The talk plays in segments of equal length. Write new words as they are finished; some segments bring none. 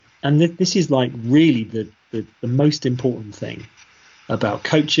this is like really the most important thing about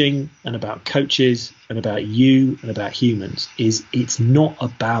coaching and about coaches and about you and about humans is it's not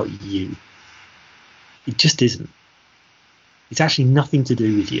about you. It just isn't. It's actually nothing to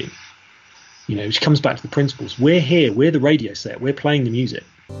do with you. Which comes back to the principles. We're here. We're the radio set. We're playing the music.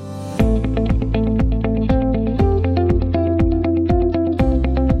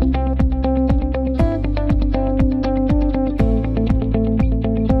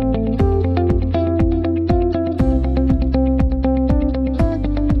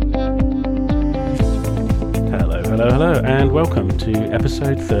 And welcome to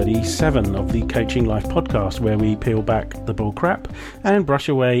episode 37 of the Coaching Life podcast, where we peel back the bull crap and brush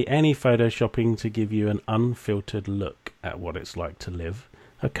away any photoshopping to give you an unfiltered look at what it's like to live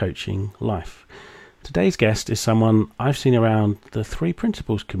a coaching life. Today's guest is someone I've seen around the Three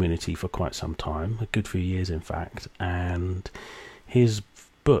Principles community for quite some time, a good few years in fact, and his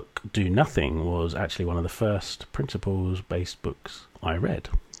book, Do Nothing, was actually one of the first principles-based books I read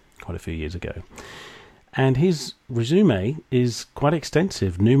quite a few years ago. And his resume is quite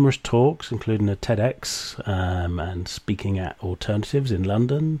extensive. Numerous talks, including a TEDx, and speaking at alternatives in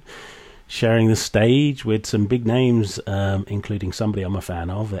London, sharing the stage with some big names, including somebody I'm a fan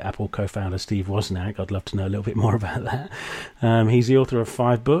of, the Apple co-founder Steve Wozniak. I'd love to know a little bit more about that. He's the author of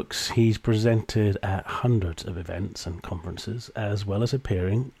 5 books. He's presented at hundreds of events and conferences, as well as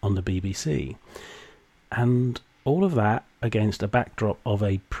appearing on the BBC. And all of that against a backdrop of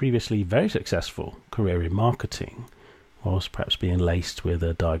a previously very successful career in marketing, whilst perhaps being laced with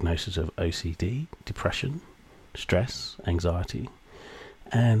a diagnosis of OCD, depression, stress, anxiety,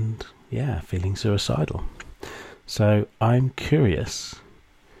 and feeling suicidal. So I'm curious,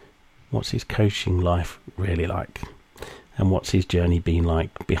 what's his coaching life really like? And what's his journey been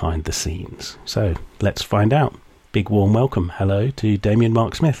like behind the scenes? So let's find out. Big warm welcome. Hello to Damian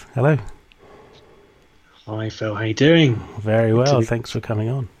Mark Smyth. Hello. Hi Phil, how you doing? Very well, thanks for coming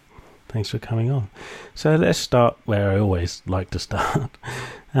on. So let's start where I always like to start.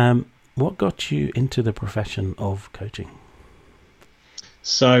 What got you into the profession of coaching?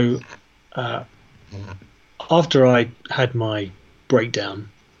 So after I had my breakdown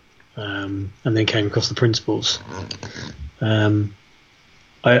and then came across the principles,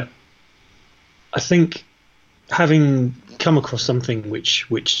 I think having come across something which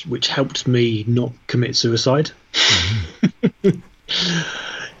helped me not commit suicide.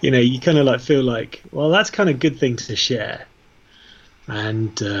 You kind of like feel like, well, that's kind of a good thing to share,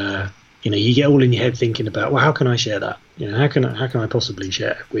 and you get all in your head thinking about, well, how can I share that? How can I possibly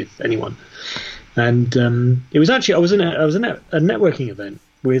share with anyone? And it was actually I was in a networking event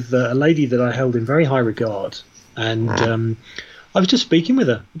with a lady that I held in very high regard, and I was just talking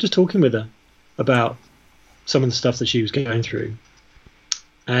with her about some of the stuff that she was going through,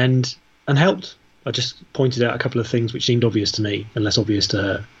 and helped. I just pointed out a couple of things which seemed obvious to me and less obvious to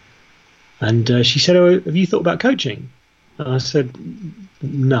her. And she said, "Oh, have you thought about coaching?" And I said,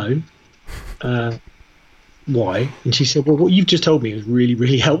 "No." Why? And she said, "Well, what you've just told me is really,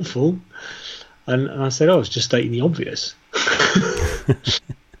 really helpful." And I said, "Oh, I was just stating the obvious." And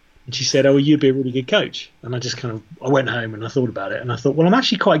she said, "Oh, well, you'd be a really good coach." And I went home and I thought about it, and I thought, well, I'm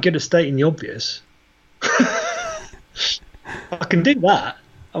actually quite good at stating the obvious. I can do that.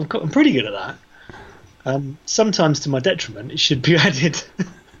 I'm pretty good at that. Sometimes to my detriment, it should be added.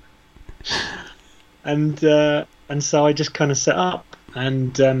 and so I just kind of set up,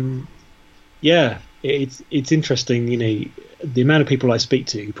 and it's interesting. The amount of people I speak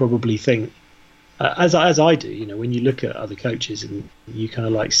to who probably think, as I do. When you look at other coaches and you kind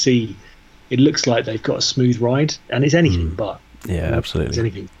of like see, it looks like they've got a smooth ride, and it's anything but. Yeah, absolutely. It's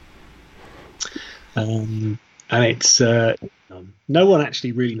anything. And it's no one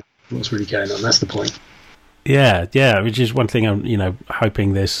actually really knows what's really going on. That's the point. Yeah, which is one thing I'm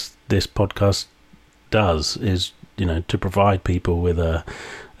hoping this podcast does, is to provide people with a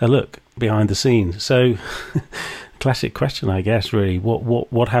look behind the scenes. So classic question, I guess, really,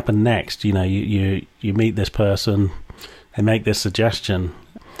 what happened next? You meet this person, they make this suggestion.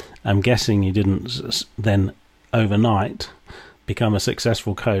 I'm guessing you didn't then overnight become a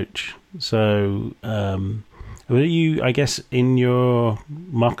successful coach. So were you, I guess, in your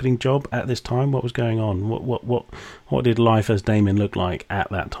marketing job at this time? What was going on? What did life as Damian look like at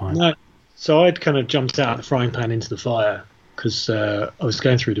that time? No, so I'd kind of jumped out of the frying pan into the fire, because I was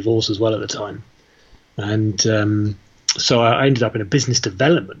going through a divorce as well at the time, and so I ended up in a business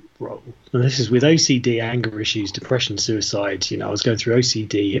development role. And this is with OCD, anger issues, depression, suicide. I was going through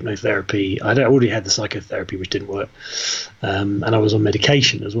OCD, hypnotherapy. I already had the psychotherapy, which didn't work, and I was on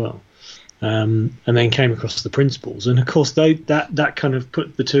medication as well. and then came across the principles. And of course, that kind of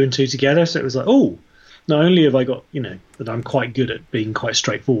put the two and two together. So it was like, oh, not only have I got, that I'm quite good at being quite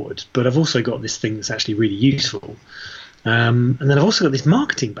straightforward, but I've also got this thing that's actually really useful. And then I've also got this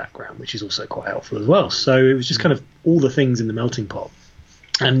marketing background, which is also quite helpful as well. So it was just kind of all the things in the melting pot.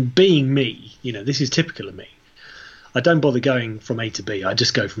 And being me, this is typical of me. I don't bother going from A to B. I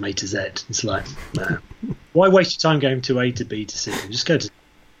just go from A to Z. It's like, nah, why waste your time going to A to B to C? Just go to Z.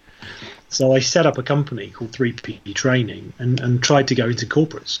 So I set up a company called 3P Training and tried to go into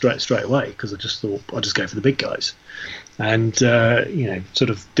corporate straight away, because I just thought I'll just go for the big guys. And, sort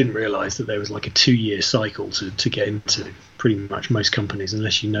of didn't realise that there was like a 2-year cycle to get into pretty much most companies,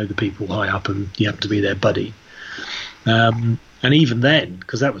 unless you know the people high up and you happen to be their buddy. And even then,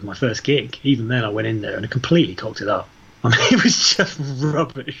 because that was my first gig, even then I went in there and I completely cocked it up. I mean, it was just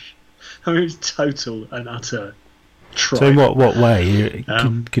rubbish. I mean, it was total and utter tripe. So in what way?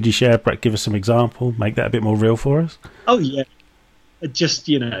 Could you share, give us some example, make that a bit more real for us? Oh, yeah. It just,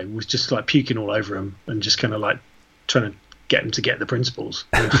 was just like puking all over them and just kind of like trying to get them to get the principles.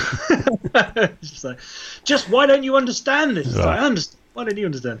 Just like, why don't you understand this? Right. Like, I understand. Why don't you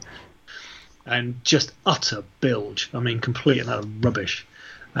understand? And just utter bilge. I mean, complete and utter rubbish.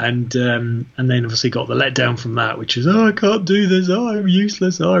 And then obviously got the letdown from that, which is, I can't do this. I'm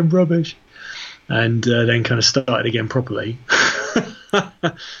useless. I'm rubbish. And then kind of started again properly.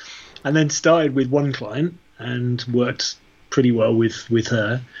 And then started with one client and worked pretty well with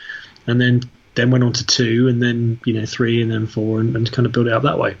her. And then went on to 2, and then 3, and then 4, and kind of built it up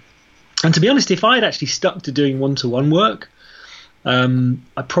that way. And to be honest, if I had actually stuck to doing one-to-one work,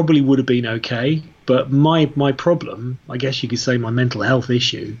 I probably would have been okay. But my problem, I guess you could say my mental health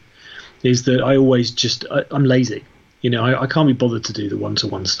issue, is that I always I'm lazy. I can't be bothered to do the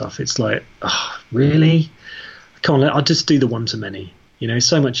one-to-one stuff. It's like, oh, really? I'll just do the one-to-many. It's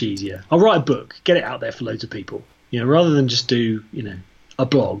so much easier. I'll write a book, get it out there for loads of people. Rather than just do, a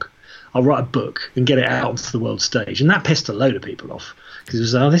blog, I'll write a book and get it out onto the world stage. And that pissed a load of people off.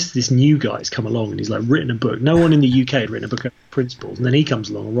 Because it was, this new guy's come along and he's like written a book. No one in the UK had written a book on principles. And then he comes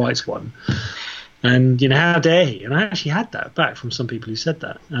along and writes one. And, how dare he? And I actually had that back from some people who said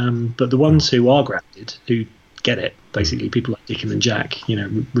that. But the ones who are grounded, who get it, basically people like Dickon and Jack,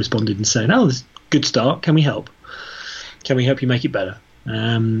 responded and said, oh, this is a good start. Can we help? Can we help you make it better?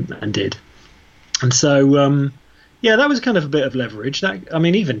 And did. And so, that was kind of a bit of leverage.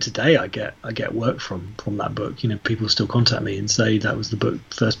 Even today I get work from that book. People still contact me and say that was the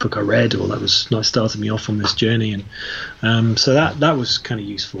first book I read, or that started me off on this journey. And so that was kind of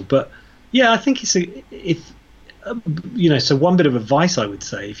useful. But yeah, I think so one bit of advice I would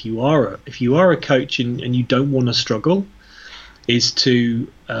say, if you are a coach and you don't want to struggle, is to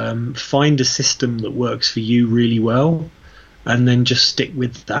find a system that works for you really well, and then just stick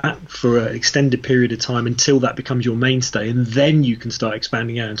with that for an extended period of time until that becomes your mainstay, and then you can start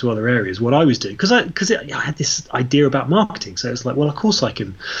expanding out into other areas. What I was doing, because I had this idea about marketing, so it's like, well, of course I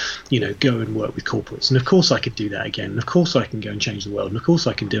can, go and work with corporates, and of course I could do that again, and of course I can go and change the world, and of course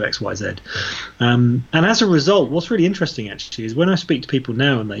I can do X, Y, Z. And as a result, what's really interesting actually is when I speak to people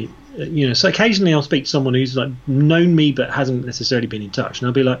now, and they, so occasionally I'll speak to someone who's like known me but hasn't necessarily been in touch, and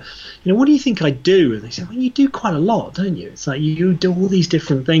I'll be like, what do you think I do? And they say, well, you do quite a lot, don't you? It's like you do all these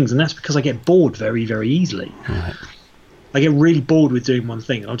different things, and that's because I get bored very, very easily. Right. I get really bored with doing one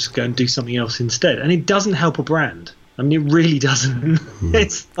thing, and I'll just go and do something else instead, and it doesn't help a brand. I mean, it really doesn't.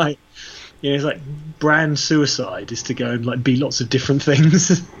 It's like, it's like brand suicide is to go and like be lots of different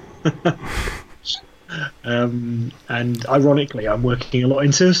things. And ironically, I'm working a lot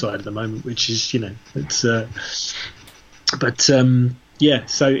in suicide at the moment, which is, it's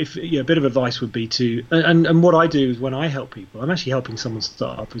so if a bit of advice would be to, and what I do is when I help people, I'm actually helping someone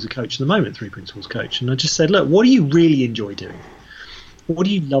start up as a coach at the moment, 3 Principles coach, and I just said, look, what do you really enjoy doing? What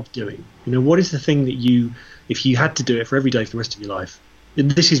do you love doing? What is the thing that if you had to do it for every day for the rest of your life? And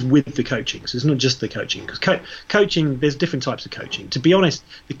this is with the coaching, so it's not just the coaching, because coaching, there's different types of coaching. To be honest,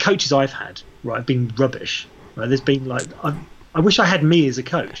 the coaches I've had, right, have been rubbish. Right, there's been like, I wish I had me as a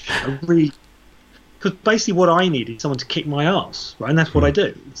coach. I really, because basically what I need is someone to kick my ass, right, and that's what I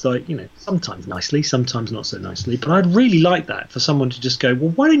do. It's like, sometimes nicely, sometimes not so nicely, but I'd really like that for someone to just go, well,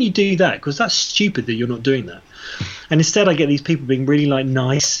 why don't you do that? Because that's stupid that you're not doing that. And instead I get these people being really like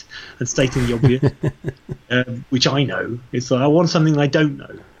nice and stating the obvious, which I know. It's like, I want something I don't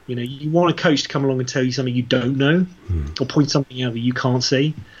know. You want a coach to come along and tell you something you don't know, or point something out that you can't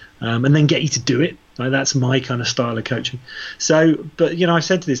see, and then get you to do it. Like, that's my kind of style of coaching. So, but I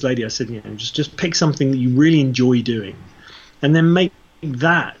said to this lady, I said, just pick something that you really enjoy doing, and then make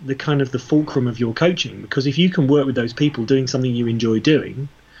that the kind of the fulcrum of your coaching. Because if you can work with those people doing something you enjoy doing,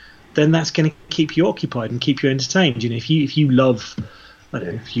 then that's going to keep you occupied and keep you entertained. If you love, I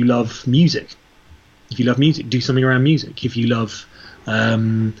don't know, if you love music, do something around music. If you love,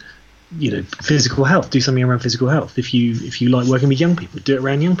 physical health, do something around physical health. If you like working with young people, do it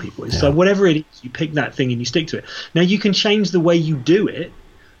around young people. So whatever it is, you pick that thing and you stick to it. Now you can change the way you do it,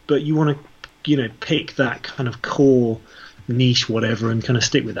 but you want to, pick that kind of core niche, whatever, and kind of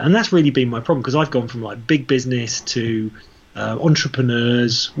stick with that. And that's really been my problem, because I've gone from like big business to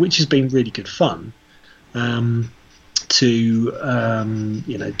entrepreneurs, which has been really good fun, to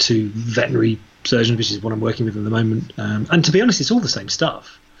veterinary surgeons, which is what I'm working with at the moment. And to be honest, it's all the same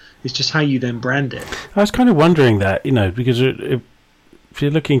stuff. It's just how you then brand it. I was kind of wondering that, because if you're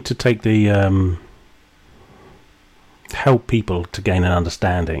looking to take the help people to gain an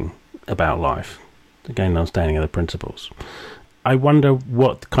understanding about life, to gain an understanding of the principles, I wonder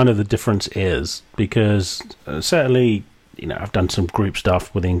what kind of the difference is, because certainly, I've done some group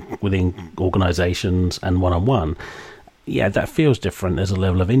stuff within organisations and one-on-one. Yeah, that feels different. There's a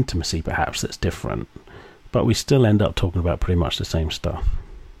level of intimacy perhaps that's different, but we still end up talking about pretty much the same stuff.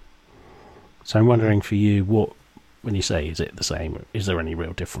 So I'm wondering for you, when you say, is it the same? Is there any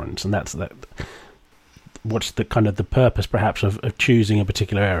real difference? And that's that. What's the kind of the purpose perhaps of choosing a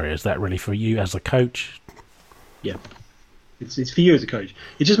particular area? Is that really for you as a coach? Yeah, it's for you as a coach.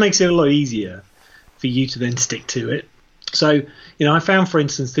 It just makes it a lot easier for you to then stick to it. So, I found, for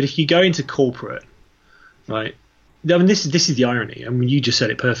instance, that if you go into corporate, right, I mean, this is the irony. I mean, you just said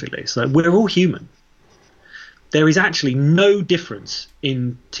it perfectly. It's like, we're all human. There is actually no difference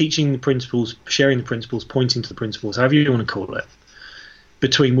in teaching the principles, sharing the principles, pointing to the principles, however you want to call it,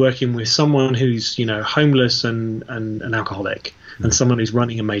 between working with someone who's, homeless and an alcoholic, and someone who's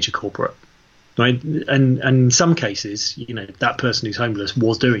running a major corporate, right? And in some cases, that person who's homeless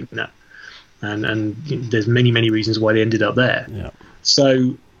was doing that. And there's many reasons why they ended up there. Yeah.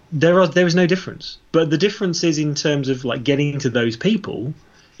 So there is no difference. But the difference is in terms of like getting to those people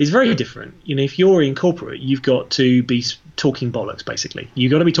is very different. If you're in corporate, you've got to be talking bollocks, basically.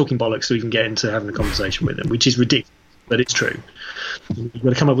 You've got to be talking bollocks so you can get into having a conversation with them, which is ridiculous, but it's true. You've got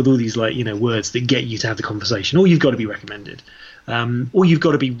to come up with all these words that get you to have the conversation, or you've got to be recommended, or you've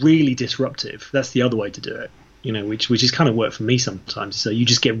got to be really disruptive. That's the other way to do it. Which has kind of worked for me sometimes. So you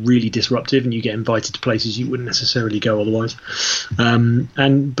just get really disruptive and you get invited to places you wouldn't necessarily go otherwise.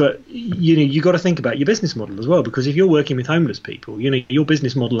 But you got to think about your business model as well, because if you're working with homeless people, your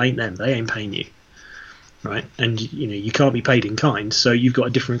business model ain't them. They ain't paying you, right? And you can't be paid in kind. So you've got a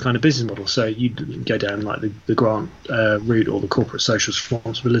different kind of business model. So you go down like the grant route, or the corporate social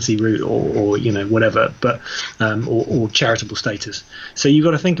responsibility route, or whatever, but or charitable status. So you've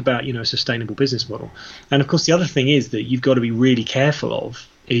got to think about a sustainable business model. And of course, the other thing is that you've got to be really careful of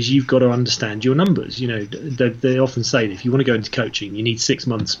is you've got to understand your numbers. They often say that if you want to go into coaching, you need 6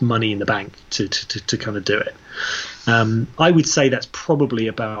 months money in the bank to kind of do it. I would say that's probably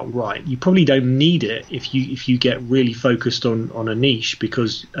about right. You probably don't need it if you get really focused on a niche,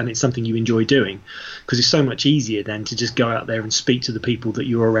 and it's something you enjoy doing, because it's so much easier then to just go out there and speak to the people that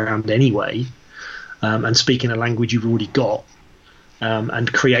you're around anyway, and speak in a language you've already got.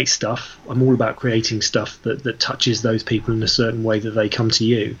 And create stuff. I'm all about creating stuff that touches those people in a certain way that they come to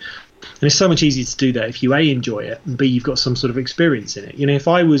you. And it's so much easier to do that if you A, enjoy it, and B, you've got some sort of experience in it. If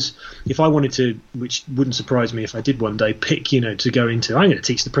I wanted to, which wouldn't surprise me if I did one day, pick, to go into, I'm going to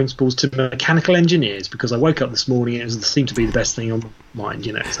teach the principles to mechanical engineers because I woke up this morning and it seemed to be the best thing on my mind.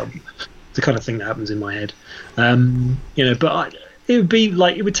 It's the kind of thing that happens in my head. But it would be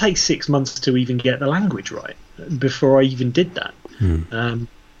like, it would take 6 months to even get the language right before I even did that.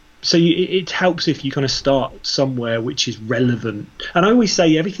 So it helps if you kind of start somewhere which is relevant. And I always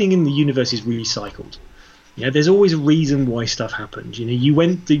say everything in the universe is recycled. There's always a reason why stuff happens.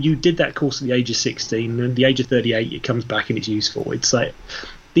 You did that course at the age of 16, and at the age of 38 it comes back and it's useful. It's like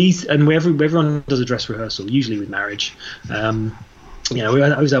these, and everyone does a dress rehearsal, usually with marriage. We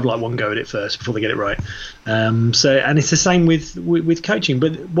always have like one go at it first before they get it right. And it's the same with coaching.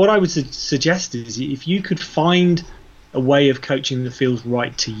 But what I would suggest is if you could find a way of coaching that feels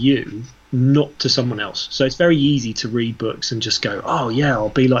right to you, not to someone else. So it's very easy to read books and just go, oh yeah, I'll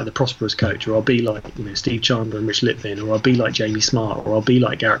be like the prosperous coach, or I'll be like Steve Chandler and Rich Litvin, or I'll be like Jamie Smart, or I'll be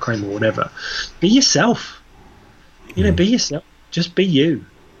like Garrett Kramer, or whatever. Be yourself. Be yourself. Just be you.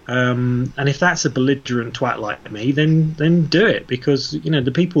 And if that's a belligerent twat like me, then do it, because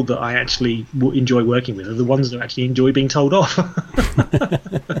the people that I actually enjoy working with are the ones that actually enjoy being told off.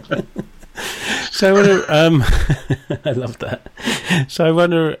 So I wonder, I love that. So I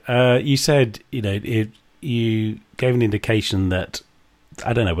wonder, you said, you gave an indication that,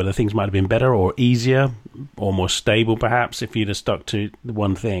 I don't know, whether things might have been better or easier or more stable, perhaps, if you'd have stuck to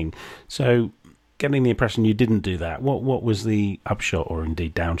one thing. So, getting the impression you didn't do that. What was the upshot, or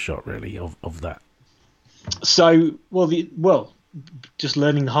indeed downshot, really, of that? So, just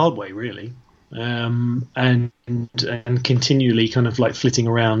learning the hard way, really, and continually kind of like flitting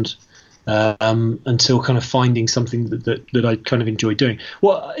around until kind of finding something that I kind of enjoyed doing.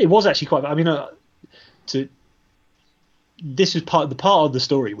 Well, it was actually quite. I mean, this was part of the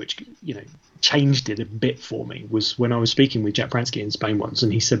story which changed it a bit for me, was when I was speaking with Jack Pransky in Spain once,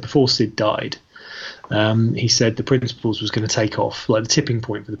 and he said before Sid died, he said the principles was going to take off. Like the tipping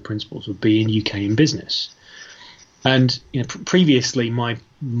point for the principles would be in UK in business. And previously,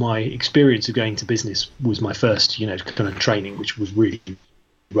 my experience of going to business was my first kind of training, which was really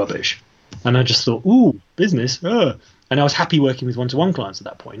rubbish. And I just thought, ooh, business. And I was happy working with one-to-one clients at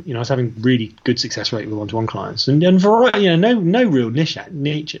that point. I was having really good success rate with one-to-one clients, and variety, no real niche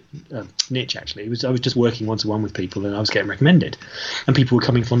actually. I was just working one-to-one with people, and I was getting recommended, and people were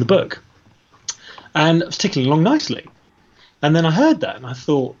coming from the book, and it was ticking along nicely. And then I heard that, and I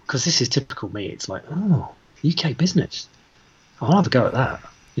thought, because this is typical me, it's like, oh, UK business, I'll have a go at that.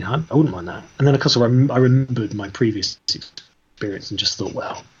 I wouldn't mind that. And then of course I remembered my previous experience and just thought,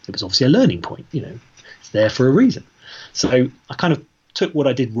 well, it was obviously a learning point. It's there for a reason. So I kind of took what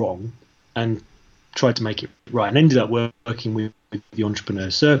I did wrong and tried to make it right, and ended up working with the Entrepreneur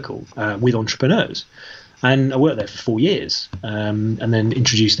Circle with entrepreneurs. And I worked there for 4 years, and then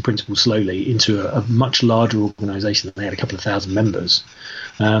introduced the principles slowly into a much larger organisation. They had a couple of thousand members,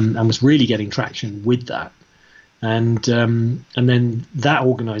 and was really getting traction with that. And then that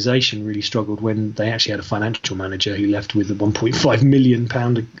organisation really struggled when they actually had a financial manager who left with a £1.5 million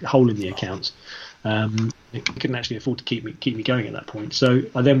hole in the accounts. It couldn't actually afford to keep me going at that point. So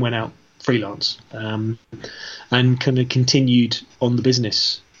I then went out freelance, and kind of continued on the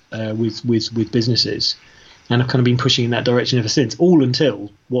business with businesses, and I've kind of been pushing in that direction ever since. All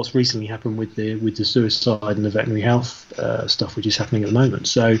until what's recently happened with the suicide and the veterinary health stuff, which is happening at the moment.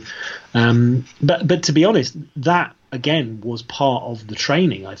 So, but to be honest, that again was part of the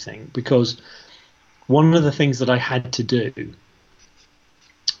training, I think, because one of the things that I had to do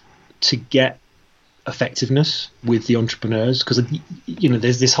to get effectiveness with the entrepreneurs, because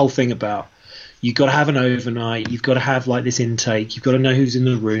there's this whole thing about you've got to have an overnight, you've got to have like this intake, you've got to know who's in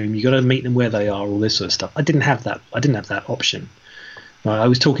the room, you've got to meet them where they are, all this sort of stuff. I didn't have that option. I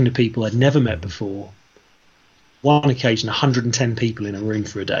was talking to people I'd never met before. One occasion, 110 people in a room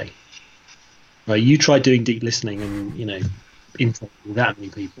for a day. Right, you try doing deep listening and intake with that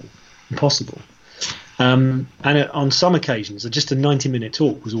many people, impossible. And on some occasions, just a 90-minute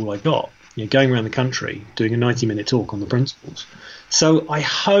talk was all I got. Going around the country doing a 90-minute talk on the principles. So I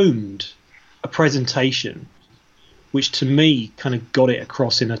honed a presentation which to me kind of got it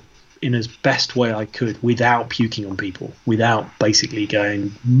across in as best way I could without puking on people, without basically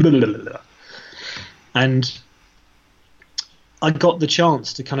going blah, blah, blah, blah. And I got the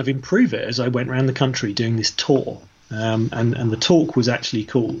chance to kind of improve it as I went around the country doing this tour, and the talk was actually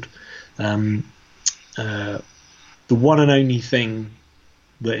called the one and only thing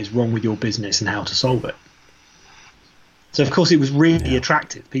that is wrong with your business and how to solve it. So of course it was really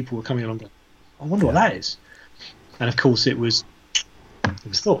attractive. People were coming along going, I wonder what that is. And of course it was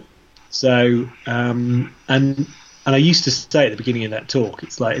thought. So and I used to say at the beginning of that talk,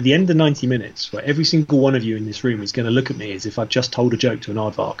 it's like at the end of 90 minutes, right, every single one of you in this room is going to look at me as if I've just told a joke to an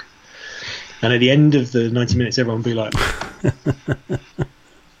aardvark. And at the end of the 90 minutes, everyone would be like,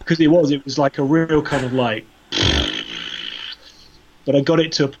 because it was like a real kind of like, but I got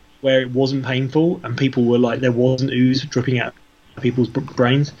it to a point where it wasn't painful, and people were like, there wasn't ooze dripping out of people's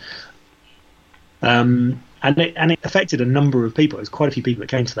brains. And it affected a number of people. There's quite a few people that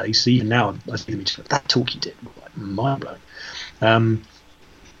came to that. You see, even now, I see them just like, that talk you did, like, mind blowing.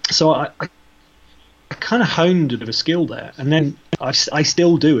 So I kind of honed a bit of a skill there, and then I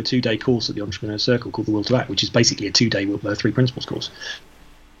still do a 2-day course at the Entrepreneur Circle called the Will to Act, which is basically a 2-day 3 principles course.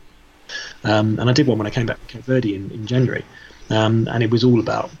 And I did one when I came back from Cape Verde in January, and it was all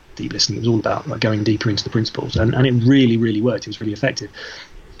about deep listening. It was all about like going deeper into the principles, and it really, really worked. It was really effective.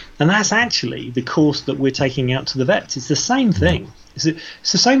 And that's actually the course that we're taking out to the vets. It's the same thing. It's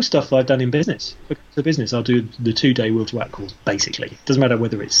the same stuff that I've done in business. For business, I'll do the 2-day Will to Act course, basically. It doesn't matter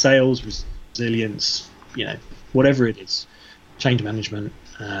whether it's sales, resilience, whatever it is, change management,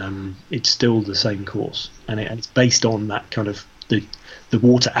 it's still the same course. And it's based on that kind of the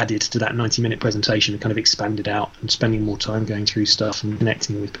water added to that 90-minute presentation and kind of expanded out and spending more time going through stuff and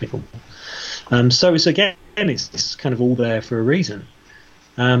connecting with people. So it's kind of all there for a reason.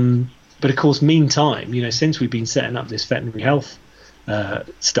 But of course, meantime, since we've been setting up this veterinary health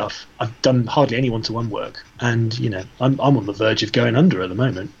stuff. I've done hardly any one-to-one work, and I'm on the verge of going under at the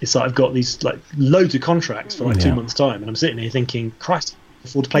moment. It's like I've got these like loads of contracts for like 2 months' time, and I'm sitting here thinking, Christ, I can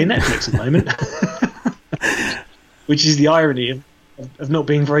afford to play Netflix at the moment. Which is the irony of not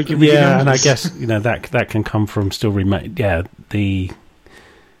being very good with your numbers. And I guess that can come from still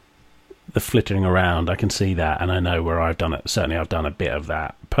the flittering around. I can see that, and I know where I've done it. Certainly I've done a bit of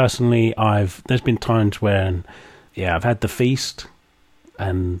that personally. There's been times when I've had the feast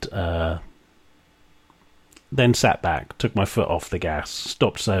and then sat back, took my foot off the gas,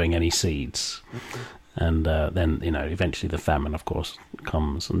 stopped sowing any seeds, and then eventually the famine, of course,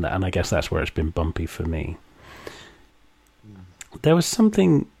 comes, and I guess that's where it's been bumpy for me. There was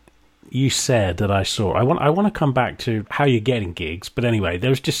something you said that I saw. I want to come back to how you're getting gigs, but anyway, there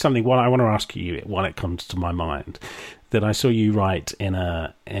was just something I want to ask you when it comes to my mind that I saw you write in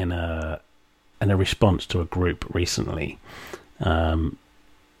a response to a group recently,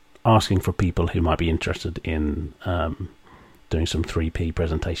 asking for people who might be interested in doing some 3P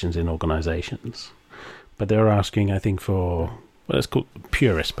presentations in organisations, but they were asking, I think, for it's called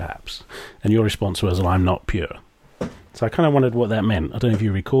purists, perhaps, and your response was, "Well, I'm not pure." So I kind of wondered what that meant. I don't know if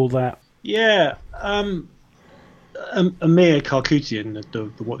you recall that. Yeah, Amir Karkutian,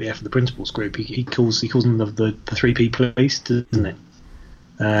 the principals group, he calls them the 3P police, doesn't it?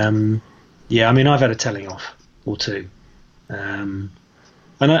 I mean, I've had a telling off or two,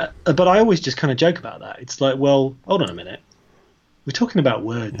 but I always just kind of joke about that. It's like, well, hold on a minute, we're talking about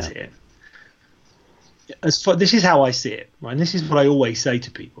words here. This is how I see it, right? And this is what I always say to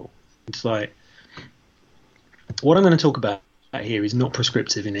people. It's like, what I'm going to talk about here is not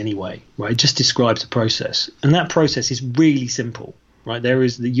prescriptive in any way, right? It just describes a process, and that process is really simple, right?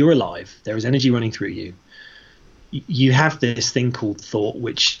 You're alive. There is energy running through you. You have this thing called thought,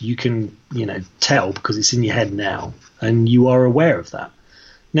 which you can, tell because it's in your head now, and you are aware of that.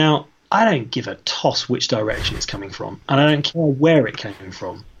 Now, I don't give a toss which direction it's coming from, and I don't care where it came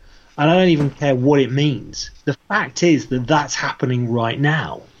from, and I don't even care what it means. The fact is that that's happening right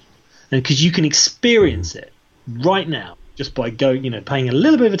now, and because you can experience it right now just by paying a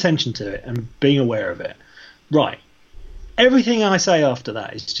little bit of attention to it and being aware of it. Right. Everything I say after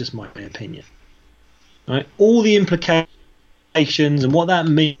that is just my opinion. Right? All the implications and what that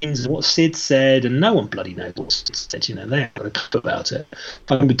means and what Sid said, and no one bloody knows what Sid said. They haven't got a clue about it.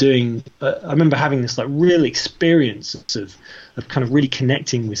 I remember having this like real experience of kind of really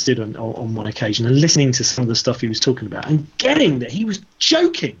connecting with Sid on one occasion and listening to some of the stuff he was talking about and getting that he was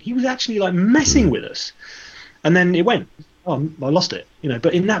joking. He was actually like messing with us. And then it went, I lost it,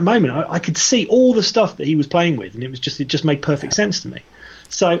 But in that moment, I could see all the stuff that he was playing with, and it just made perfect sense to me.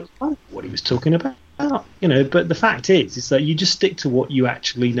 So I don't know what he was talking about, But the fact is that you just stick to what you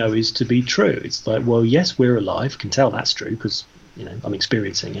actually know is to be true. It's like, well, yes, we're alive. Can tell that's true because I'm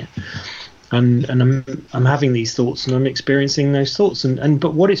experiencing it, and I'm having these thoughts and I'm experiencing those thoughts,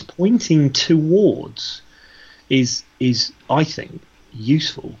 but what it's pointing towards is I think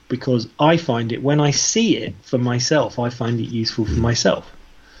useful, because I find it when I see it for myself, I find it useful for myself.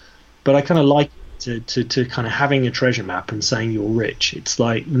 But I kind of like to kind of having a treasure map and saying you're rich. It's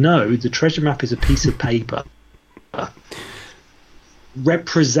like, no, the treasure map is a piece of paper,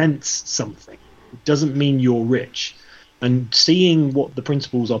 represents something. It doesn't mean you're rich, and seeing what the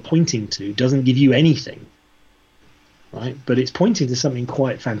principles are pointing to doesn't give you anything, right? But it's pointing to something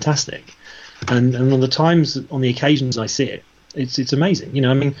quite fantastic, and on the occasions I see it, it's amazing.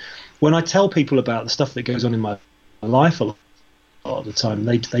 I mean, when I tell people about the stuff that goes on in my life a lot of the time,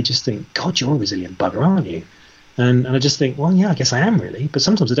 they just think, God, you're a resilient bugger, aren't you? And I just think, well, yeah, I guess I am really, but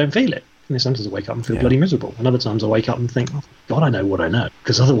sometimes I don't feel it. Sometimes I wake up and feel bloody miserable, and other times I wake up and think, oh, God, I know what I know,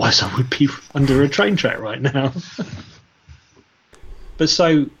 because otherwise I would be under a train track right now. But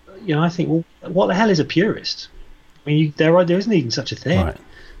so, I think, well, what the hell is a purist? I mean, there isn't even such a thing. Right.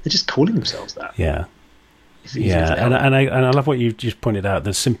 They're just calling themselves that. Yeah. And I love what you just pointed out,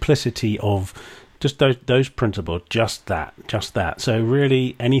 the simplicity of just those principles, just that. So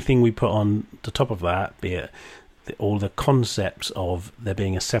really anything we put on the top of that, be it all the concepts of there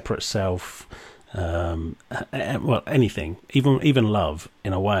being a separate self, well, anything, even love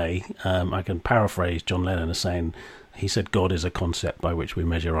in a way. I can paraphrase John Lennon as saying, he said God is a concept by which we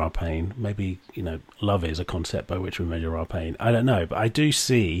measure our pain. Maybe, love is a concept by which we measure our pain. I don't know, but I do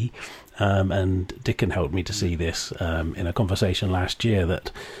see, and Dickon helped me to see this in a conversation last year,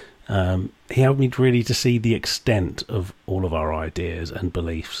 that he helped me really to see the extent of all of our ideas and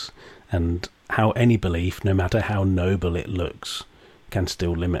beliefs, and how any belief, no matter how noble it looks, can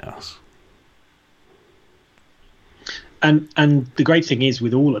still limit us. And the great thing is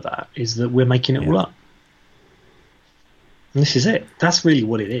with all of that is that we're making it all up. And this is it. That's really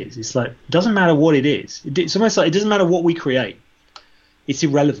what it is. It's like, it doesn't matter what it is. It's almost like it doesn't matter what we create. It's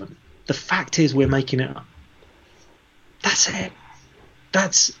irrelevant. The fact is we're making it up. That's it.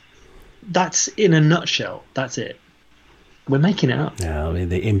 That's in a nutshell. That's it. We're making it up. Yeah, I mean,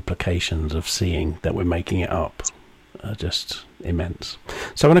 the implications of seeing that we're making it up are just immense.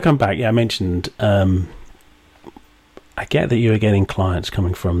 So I want to come back. Yeah, I mentioned, I get that you were getting clients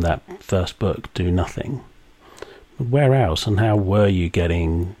coming from that first book, Do Nothing. Where else, and how were you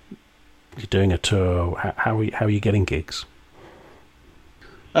getting? You're doing a tour. How are you getting gigs?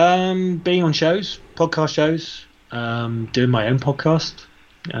 Being on shows, podcast shows, doing my own podcast.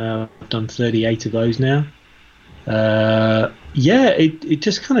 I've done 38 of those now. It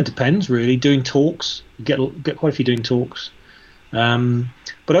just kind of depends, really. Doing talks, get quite a few doing talks.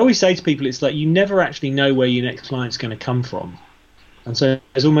 But I always say to people, it's like you never actually know where your next client's going to come from, and so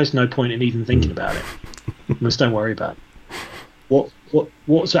there's almost no point in even thinking about it. Just don't worry about it.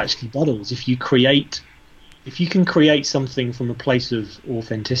 What's actually better is if you can create something from a place of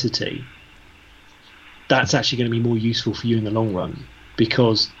authenticity. That's actually going to be more useful for you in the long run,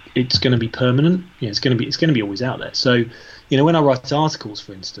 because it's going to be permanent. It's going to be always out there. So, when I write articles,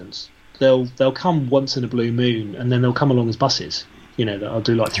 for instance, they'll come once in a blue moon, and then they'll come along as buses. That I'll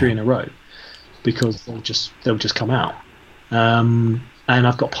do like 3 in a row, because they'll just come out. And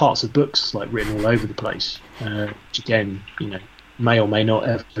I've got parts of books like written all over the place, which again, may or may not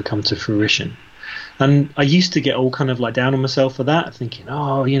ever come to fruition. And I used to get all kind of like down on myself for that, thinking,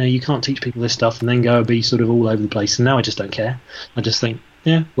 you can't teach people this stuff and then go and be sort of all over the place. And now I just don't care. I just think,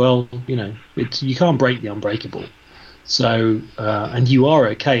 you can't break the unbreakable. So, and you are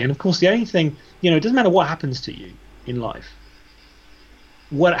okay. And of course, the only thing, it doesn't matter what happens to you in life.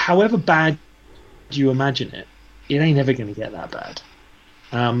 However bad you imagine it, it ain't ever going to get that bad.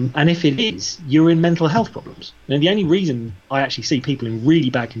 And if it is, you're in mental health problems. And the only reason I actually see people in really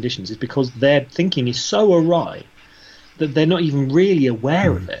bad conditions is because their thinking is so awry that they're not even really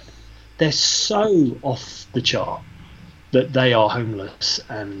aware of it. They're so off the chart that they are homeless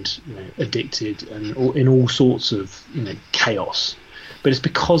and addicted and in all sorts of chaos. But it's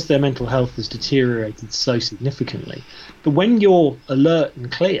because their mental health has deteriorated so significantly. But when you're alert and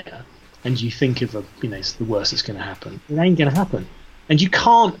clear and you think of it's the worst that's going to happen, it ain't going to happen. And you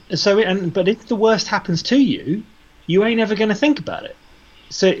can't. But if the worst happens to you, you ain't ever going to think about it.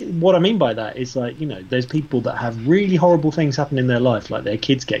 So what I mean by that is like there's people that have really horrible things happen in their life, like their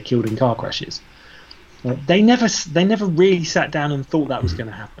kids get killed in car crashes. Like, they never really sat down and thought that was going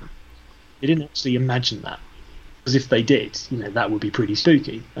to happen. They didn't actually imagine that, because if they did, that would be pretty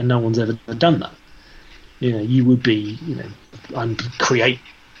spooky, and no one's ever done that. You would be,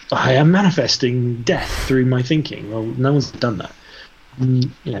 I am manifesting death through my thinking. Well, no one's done that.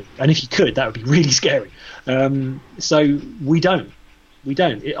 And if you could, that would be really scary. So we don't.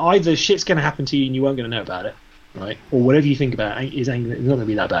 Either shit's going to happen to you and you weren't going to know about it, right? Or whatever you think about it is not going to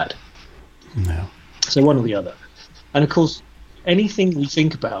be that bad. No. So one or the other. And of course, anything we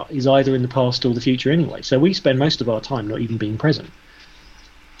think about is either in the past or the future anyway. So we spend most of our time not even being present.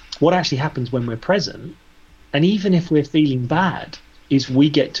 What actually happens when we're present, and even if we're feeling bad, is we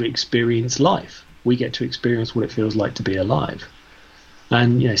get to experience life. We get to experience what it feels like to be alive.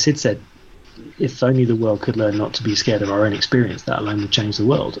 And Sid said, if only the world could learn not to be scared of our own experience, that alone would change the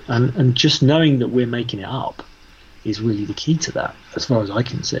world. And just knowing that we're making it up is really the key to that, as far as I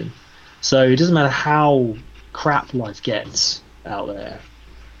can see. So it doesn't matter how crap life gets out there.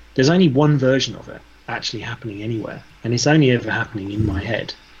 There's only one version of it actually happening anywhere, and it's only ever happening in my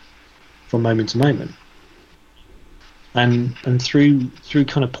head from moment to moment. And through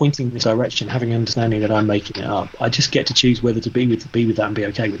kind of pointing in this direction, having an understanding that I'm making it up, I just get to choose whether to be with that and be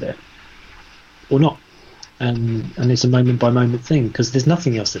okay with it or not. And it's a moment by moment thing, because there's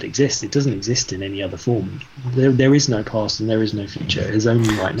nothing else that exists. It doesn't exist in any other form. There is no past and there is no future. There's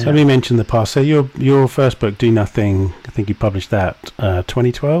only right now. So we mentioned the past. So your first book, Do Nothing, I think you published that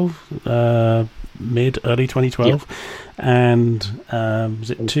 2012, early 2012. Yep. And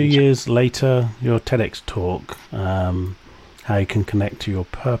was it 2 years later, your TEDx talk, how you can connect to your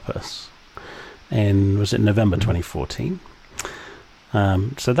purpose, was it November 2014?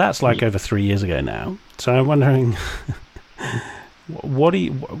 So that's like over 3 years ago now. So I'm wondering, what do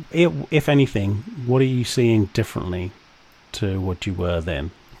you, if anything, what are you seeing differently to what you were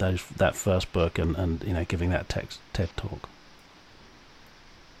then? That first book and giving that TED talk.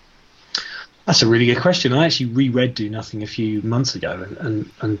 That's a really good question. I actually reread Do Nothing a few months ago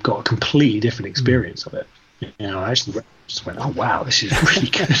and got a completely different experience of it. I actually just went, oh wow, this is really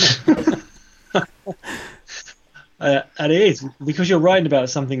good. And it is, because you're writing about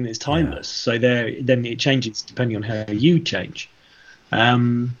something that's timeless. So then it changes depending on how you change.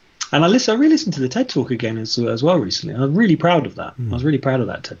 And I re-listened to the TED Talk again as well recently. I'm really proud of that. I was really proud of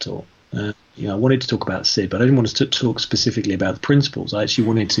that TED Talk. I wanted to talk about Sid, but I didn't want to talk specifically about the principles. I actually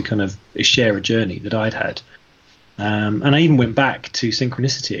wanted to kind of share a journey that I'd had. And I even went back to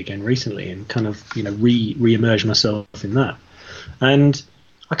synchronicity again recently and kind of, re-emerge myself in that. And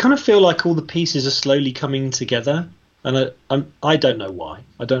I kind of feel like all the pieces are slowly coming together. And I don't know why.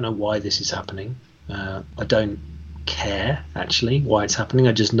 I don't know why this is happening. I don't care, actually, why it's happening.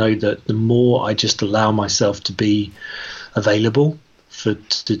 I just know that the more I just allow myself to be available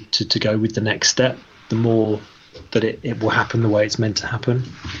to go with the next step, the more that it will happen the way it's meant to happen.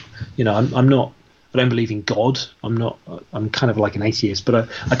 I don't believe in God. I'm kind of like an atheist, but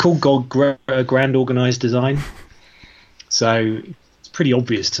I call God grand organized design. So it's pretty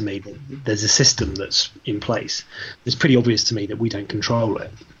obvious to me that there's a system that's in place. It's pretty obvious to me that we don't control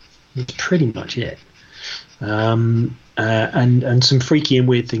it. It's pretty much it. And some freaky and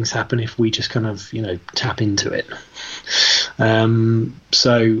weird things happen if we just kind of, tap into it.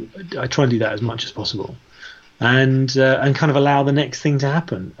 So I try and do that as much as possible, and kind of allow the next thing to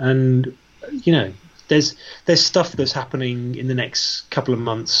happen. And there's stuff that's happening in the next couple of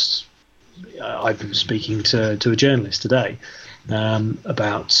months. I've been speaking to a journalist today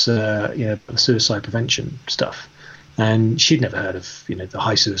about suicide prevention stuff, and she'd never heard of the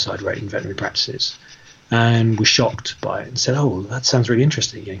high suicide rate in veterinary practices, and was shocked by it and said, "Oh, that sounds really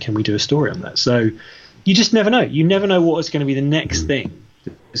interesting. Can we do a story on that?" So you just never know. You never know what is going to be the next thing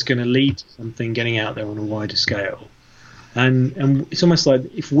that's going to lead to something getting out there on a wider scale. And it's almost like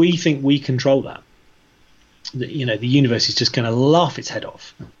if we think we control that, the universe is just going to laugh its head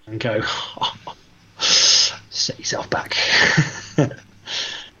off and go, set yourself back.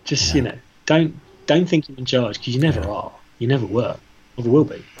 Just don't think you're in charge, because you never are. You never were. Never will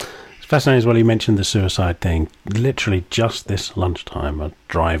be. It's fascinating as well. You mentioned the suicide thing. Literally just this lunchtime, I'm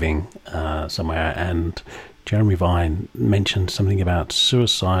driving somewhere, and Jeremy Vine mentioned something about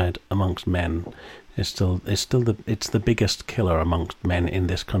suicide amongst men. It's the biggest killer amongst men in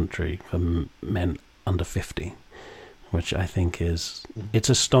this country for men under 50, which I think it's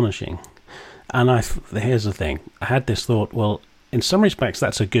astonishing. And here's the thing. I had this thought, well, in some respects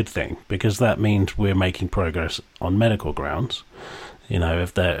that's a good thing, because that means we're making progress on medical grounds.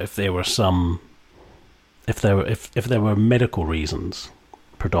 If there were medical reasons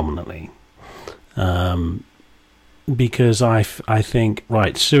predominantly, because I think,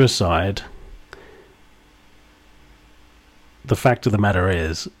 right, suicide, the fact of the matter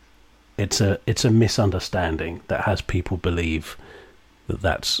is, it's a misunderstanding that has people believe that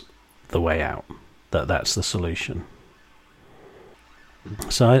that's the way out, that's the solution.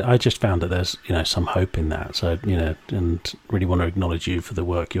 So I just found that there's some hope in that. So and really want to acknowledge you for the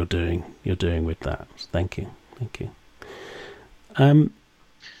work you're doing with that. So thank you.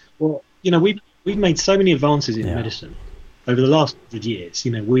 Well, we've made so many advances in medicine over the last 100 years.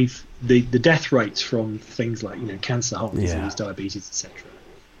 We've the death rates from things like cancer, heart disease, diabetes, etc.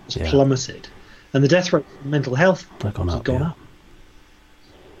 has plummeted, and the death rate from mental health has gone up.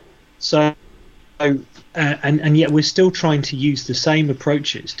 So, and yet we're still trying to use the same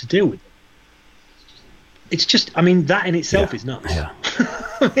approaches to deal with it. It's just, that in itself is nuts. Yeah.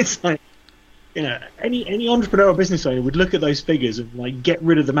 It's like, any entrepreneur or business owner would look at those figures and get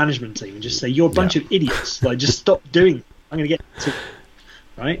rid of the management team and just say, "You're a bunch of idiots. Just stop doing it. I'm going to get to it."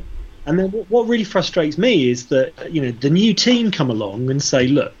 Right. And then what really frustrates me is that the new team come along and say,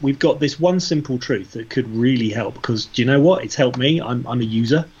 "Look, we've got this one simple truth that could really help, because do you know what? It's helped me. I'm a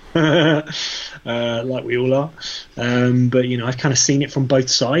user." Like we all are, but I've kind of seen it from both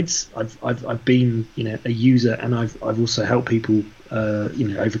sides. I've been a user, and I've also helped people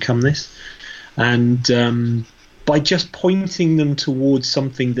overcome this, and by just pointing them towards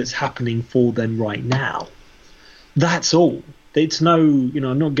something that's happening for them right now, that's all. It's I'm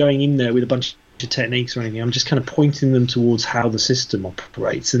not going in there with a bunch of techniques or anything. I'm just kind of pointing them towards how the system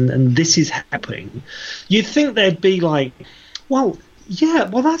operates, and this is happening. You'd think they'd be like, well,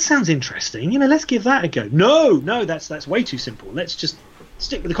 that sounds interesting. Let's give that a go. No, that's way too simple. Let's just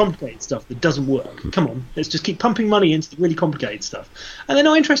stick with the complicated stuff that doesn't work. Come on, let's just keep pumping money into the really complicated stuff. And they're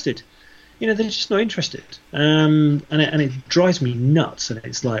not interested. They're just not interested. And it drives me nuts. And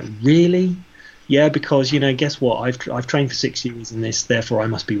it's like, really? Yeah, because guess what? I've trained for 6 years in this, therefore I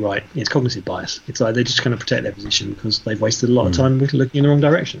must be right. It's cognitive bias. It's like they're just going to protect their position because they've wasted a lot of time looking in the wrong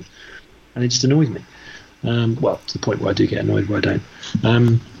direction, and it just annoys me. Well, to the point where I do get annoyed, where I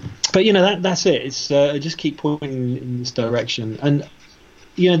don't. But that's it. It's I just keep pointing in this direction, and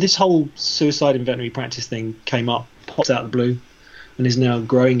this whole suicide in veterinary practice thing came up, popped out of the blue, and is now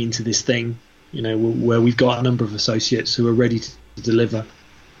growing into this thing, where we've got a number of associates who are ready to deliver.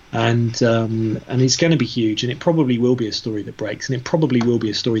 And it's going to be huge, and it probably will be a story that breaks, and it probably will be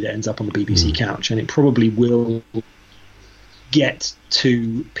a story that ends up on the BBC couch, and it probably will get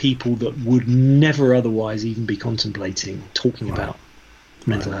to people that would never otherwise even be contemplating talking about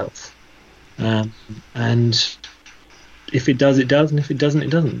mental health. And if it does, it does, and if it doesn't, it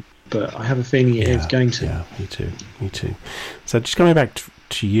doesn't. But I have a feeling it is going to. Yeah, me too. So just coming back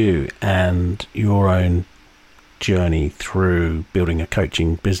to you and your own journey through building a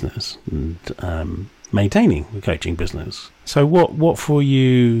coaching business and maintaining the coaching business. So what for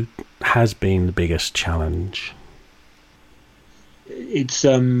you has been the biggest challenge? It's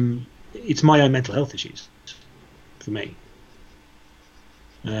my own mental health issues for me.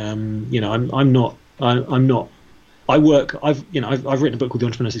 I'm not. I've written a book called The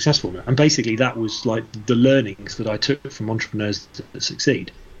Entrepreneur Success Formula, and basically that was like the learnings that I took from entrepreneurs that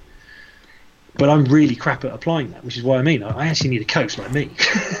succeed. But I'm really crap at applying that, which is why I actually need a coach like me.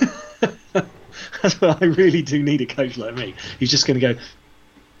 That's what I really do need, a coach like me. He's just going to go,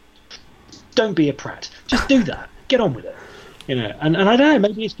 don't be a prat, just do that, get on with it. And I don't know,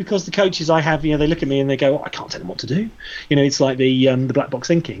 maybe it's because the coaches I have, they look at me and they go, I can't tell them what to do. It's like the black box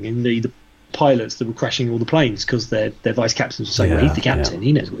thinking and the pilots that were crashing all the planes because their vice captains were saying, well, he's the captain,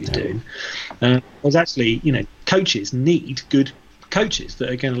 he knows what he's doing. Whereas actually, coaches need good coaches that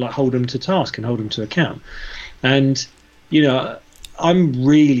are going to hold them to task and hold them to account. And I'm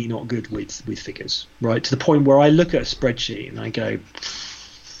really not good with figures, right, to the point where I look at a spreadsheet and I go,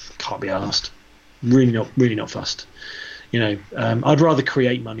 can't be asked, really not fussed. I'd rather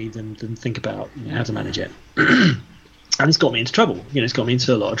create money than think about how to manage it. And it's got me into trouble. It's got me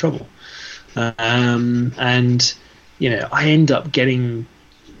into a lot of trouble. And I end up getting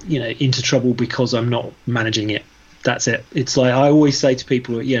into trouble because I'm not managing it. That's it. It's like I always say to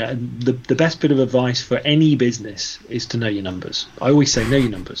people, the best bit of advice for any business is to know your numbers. I always say know your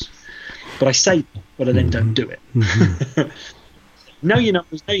numbers, but I say that, but I then don't do it. Know your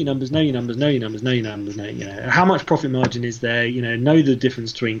numbers, know your numbers, know your numbers, know your numbers, know your numbers, how much profit margin is there, know the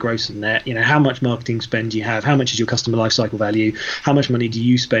difference between gross and net, how much marketing spend you have, how much is your customer life cycle value, how much money do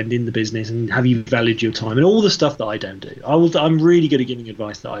you spend in the business, and have you valued your time, and all the stuff that I don't do. I'm really good at giving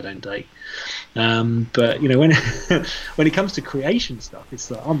advice that I don't take. But when it comes to creation stuff, it's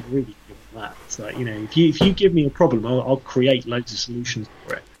like I'm really good at that. It's like, if you give me a problem, I'll create loads of solutions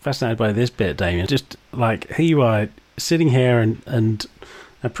for it. Fascinated by this bit, Damian. Just like here you are sitting here and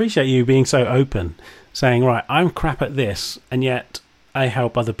appreciate you being so open, saying, right, I'm crap at this, and yet I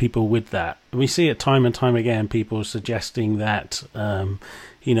help other people with that. We see it time and time again, people suggesting that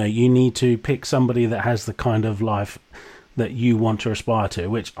you need to pick somebody that has the kind of life that you want to aspire to,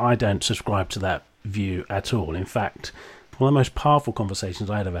 which I don't subscribe to that view at all. In fact, one of the most powerful conversations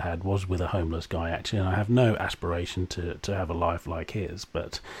I'd ever had was with a homeless guy, actually, and I have no aspiration to have a life like his,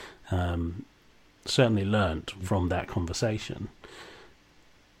 but certainly learnt from that conversation.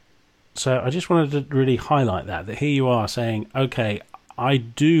 So I just wanted to really highlight that here you are saying, okay, I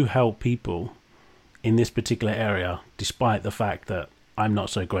do help people in this particular area, despite the fact that I'm not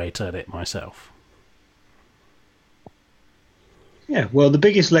so great at it myself. Yeah, well, the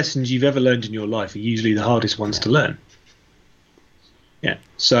biggest lessons you've ever learned in your life are usually the hardest ones to learn. Yeah,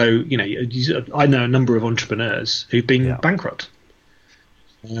 so, I know a number of entrepreneurs who've been bankrupt.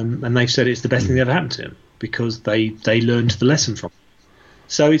 And they've said it's the best thing that ever happened to them because they learned the lesson from it.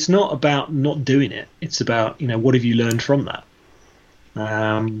 So it's not about not doing it. It's about, what have you learned from that?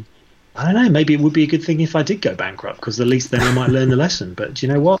 I don't know, maybe it would be a good thing if I did go bankrupt because at least then I might learn the lesson. But do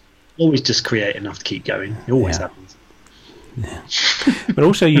you know what? Always just create enough to keep going. It always happens. Yeah. But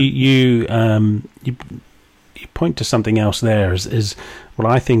also you point to something else there is what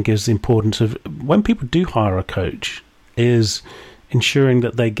I think is the importance of when people do hire a coach is ensuring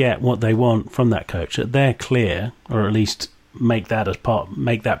that they get what they want from that coach, that they're clear, or at least make that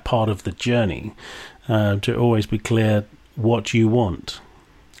part of the journey, to always be clear what you want.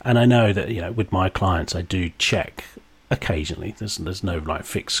 And I know that with my clients I do check occasionally. There's no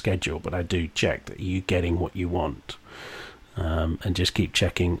fixed schedule, but I do check that you're getting what you want, and just keep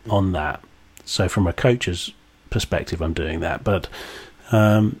checking on that. So from a coach's perspective, I'm doing that. But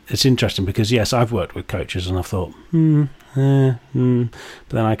it's interesting because yes, I've worked with coaches and I've thought, but then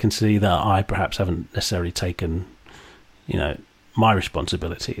I can see that I perhaps haven't necessarily taken, my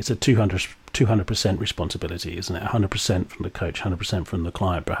responsibility. It's a 200% responsibility, isn't it? 100% from the coach, 100% from the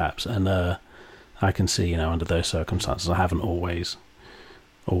client, perhaps. And I can see, under those circumstances, I haven't always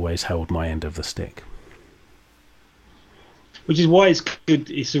held my end of the stick. which is why it's good.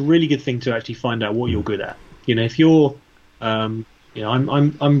 It's a really good thing to actually find out what you're good at. If you're, I'm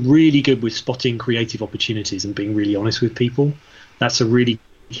really good with spotting creative opportunities and being really honest with people. That's a really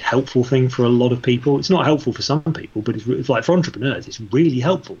helpful thing for a lot of people. It's not helpful for some people, but it's like for entrepreneurs, it's really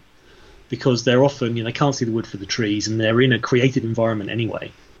helpful because they're often, they can't see the wood for the trees, and they're in a creative environment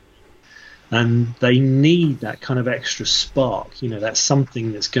anyway. And they need that kind of extra spark, that's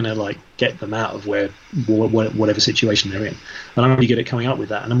something that's going to get them out of whatever situation they're in. And I'm really good at coming up with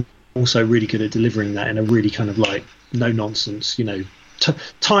that. And I'm also really good at delivering that in a really kind of no nonsense,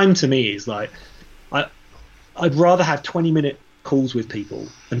 time to me is I'd rather have 20-minute calls with people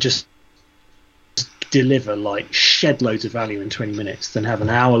and just deliver shed loads of value in 20 minutes than have an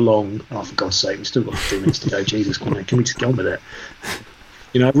hour long, oh, for God's sake, we've still got 15 minutes to go. Jesus, can we just get on with it?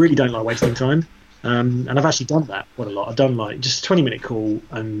 I really don't like wasting time. And I've actually done that quite a lot. I've done just a 20-minute call,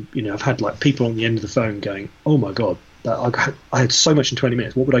 and I've had people on the end of the phone going, "Oh my God, I had so much in 20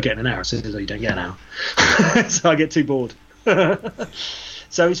 minutes. What would I get in an hour?" I said, "Oh, you don't get an hour." So I get too bored.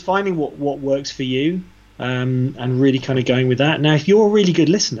 So it's finding what works for you, and really kind of going with that. Now, if you're a really good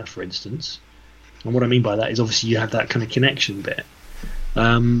listener, for instance, and what I mean by that is obviously you have that kind of connection bit.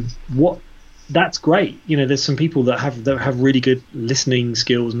 That's great. There's some people that have really good listening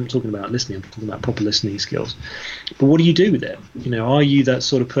skills. I'm not talking about listening, I'm talking about proper listening skills. But what do you do with it? Are you that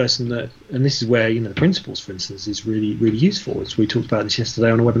sort of person that, and this is where, the principles, for instance, is really, really useful. As we talked about this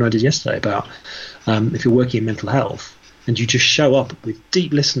yesterday on a webinar I did yesterday about if you're working in mental health and you just show up with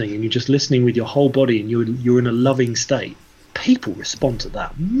deep listening and you're just listening with your whole body and you're in a loving state, people respond to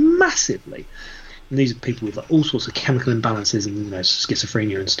that massively. And these are people with all sorts of chemical imbalances and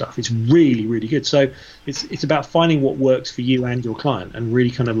schizophrenia and stuff. It's really, really good. So it's about finding what works for you and your client, and really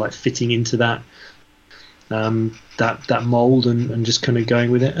kind of fitting into that that mold and just kind of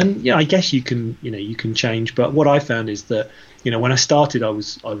going with it. And I guess you can change. But what I found is that when I started, I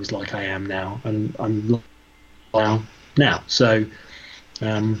was like I am now, and I'm now. So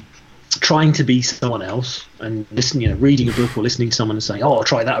trying to be someone else and listening, reading a book or listening to someone and saying, "Oh, I'll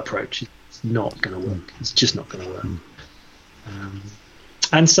try that approach." Not going to work. It's just not going to work.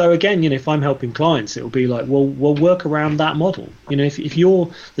 And so again, if I'm helping clients, it will be we'll work around that model. If you're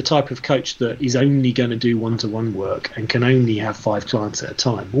the type of coach that is only going to do one-to-one work and can only have 5 clients at a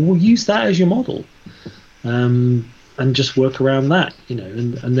time, well, we'll use that as your model, and just work around that.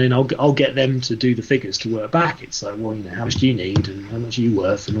 And then I'll get them to do the figures to work back. It's how much do you need and how much are you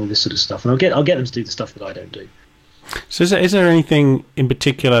worth and all this sort of stuff. And I'll get them to do the stuff that I don't do. So is there anything in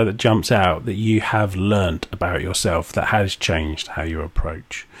particular that jumps out that you have learnt about yourself that has changed how you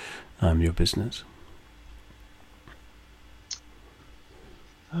approach your business?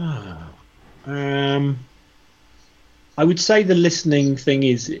 I would say the listening thing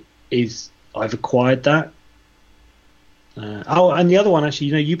is I've acquired that. And the other one,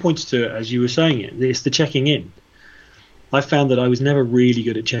 actually, you pointed to it as you were saying it. It's the checking in. I found that I was never really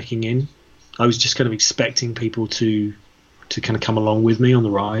good at checking in. I was just kind of expecting people to kind of come along with me on the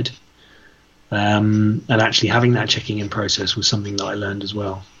ride, and actually having that checking in process was something that I learned as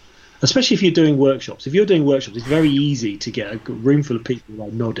well. Especially if you're doing workshops. If you're doing workshops, it's very easy to get a room full of people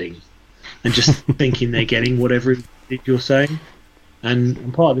nodding and just thinking they're getting whatever you're saying.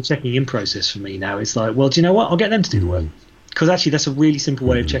 And part of the checking in process for me now is well, do you know what? I'll get them to do the work. Because actually that's a really simple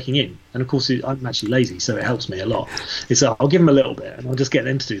way of checking in. And of course I'm actually lazy, so it helps me a lot. It's I'll give them a little bit and I'll just get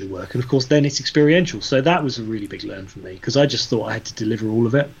them to do the work. And of course then it's experiential. So that was a really big learn for me, because I just thought I had to deliver all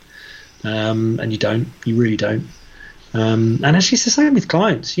of it. And you really don't. And actually it's the same with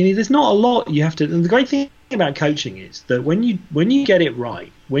clients. There's not a lot you have to. And the great thing about coaching is that when you get it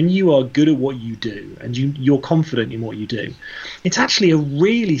right, when you are good at what you do and you're confident in what you do, it's actually a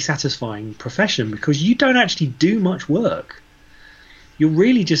really satisfying profession, because you don't actually do much work. You're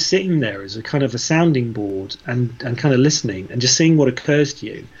really just sitting there as a kind of a sounding board and kind of listening and just seeing what occurs to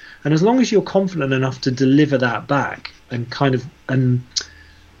you. And as long as you're confident enough to deliver that back and kind of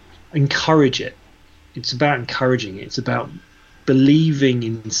encourage it, it's about encouraging it. It's about believing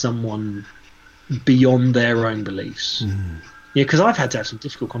in someone beyond their own beliefs. Because I've had to have some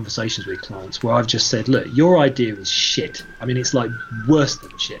difficult conversations with clients where I've just said, look, your idea is shit. I mean, it's worse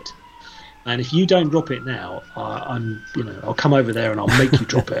than shit. And if you don't drop it now, I'll come over there and I'll make you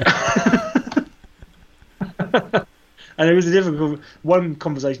drop it. And it was one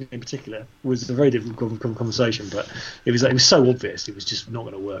conversation in particular was a very difficult conversation, but it was so obvious it was just not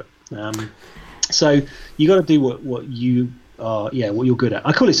going to work. So you got to do what you are, what you're good at.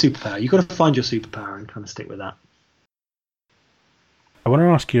 I call it superpower. You've got to find your superpower and kind of stick with that. I want to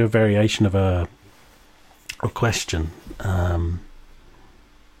ask you a variation of a question.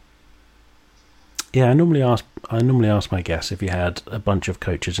 Yeah, I normally ask my guests, if you had a bunch of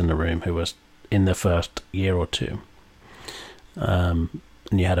coaches in the room who was in their first year or two, and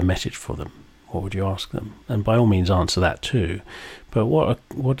you had a message for them, what would you ask them? And by all means answer that too. But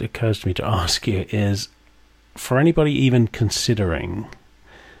what occurs to me to ask you is, for anybody even considering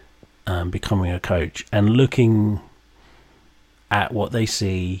becoming a coach and looking at what they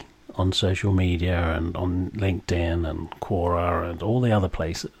see on social media and on LinkedIn and Quora and all the other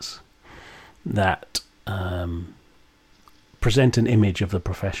places that present an image of the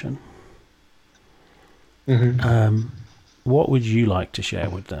profession, what would you like to share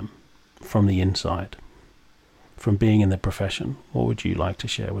with them from the inside, from being in the profession? What would you like to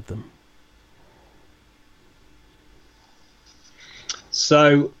share with them?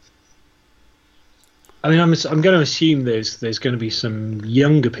 So, I mean, I'm going to assume there's going to be some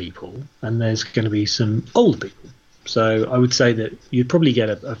younger people and there's going to be some older people. So I would say that you'd probably get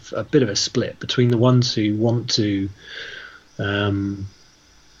a bit of a split between the ones who want to, who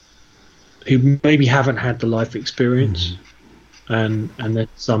maybe haven't had the life experience, and then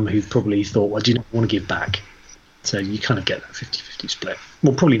some who probably thought, well, do you not want to give back? So you kind of get that 50-50 split.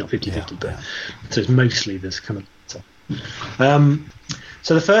 Well, probably not 50-50, but so it's mostly this kind of.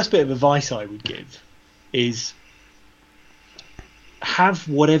 So the first bit of advice I would give is have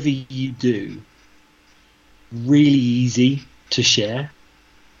whatever you do really easy to share.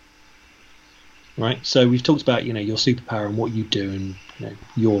 Right? So we've talked about, your superpower and what you do, and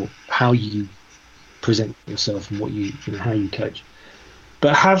your how you present yourself and what you how you coach.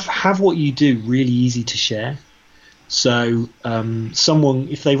 But have what you do really easy to share. So someone,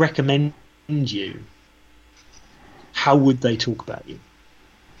 if they recommend you, how would they talk about you?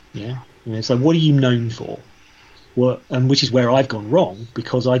 Yeah, so what are you known for? And which is where I've gone wrong,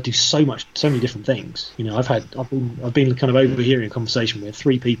 because I do so many different things. I've been kind of overhearing a conversation where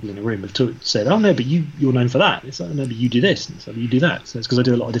 3 people in a room have said, "Oh no, but you're known for that." It's like, "No, but you do this," and so you do that. So it's because I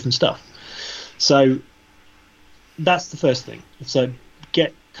do a lot of different stuff. So that's the first thing. So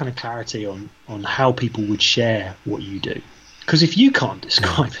get kind of clarity on how people would share what you do, because if you can't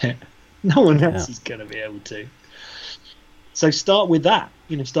describe it, no one else is going to be able to. So start with that.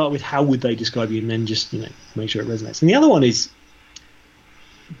 Start with how would they describe you, and then just make sure it resonates. And the other one is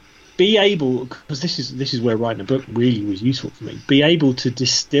be able, because this is where writing a book really was useful for me. Be able to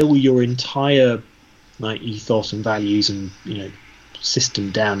distill your entire ethos and values and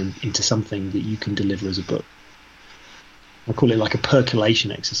system down into something that you can deliver as a book. I call it like a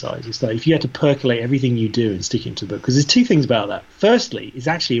percolation exercise. It's like if you had to percolate everything you do and stick it into a book, because there's 2 things about that. Firstly, it's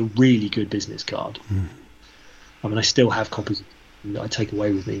actually a really good business card. I mean, I still have copies that I take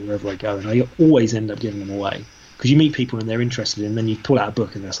away with me wherever I go, and I always end up giving them away, because you meet people and they're interested, and then you pull out a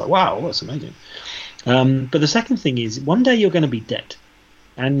book and they're like, wow, that's amazing. But the second thing is, one day you're going to be dead,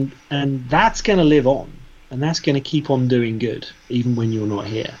 and that's going to live on, and that's going to keep on doing good even when you're not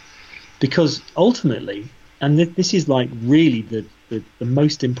here, because ultimately, and this is like really the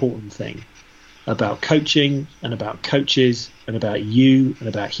most important thing about coaching and about coaches and about you and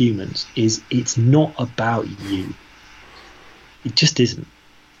about humans, is it's not about you. It just isn't.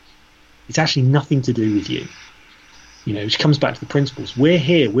 It's actually nothing to do with you. Which comes back to the principles. We're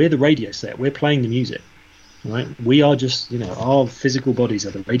here, we're the radio set, we're playing the music, right? We are just, our physical bodies are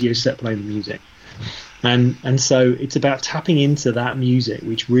the radio set playing the music. And so it's about tapping into that music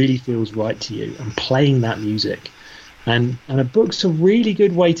which really feels right to you and playing that music. And a book's a really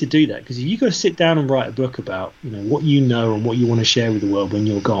good way to do that, because if you've got to sit down and write a book about what you know and what you want to share with the world when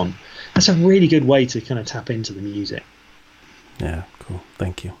you're gone, that's a really good way to kind of tap into the music. Yeah, cool.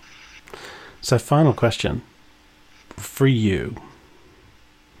 Thank you. So final question for you.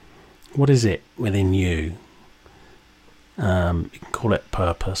 What is it within you? You can call it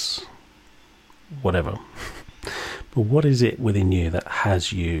purpose, whatever. But what is it within you that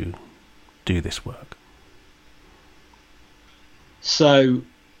has you do this work? So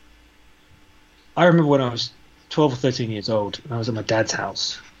I remember when I was 12 or 13 years old, and I was at my dad's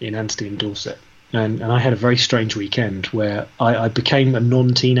house in Anstey in Dorset. And I had a very strange weekend where I became a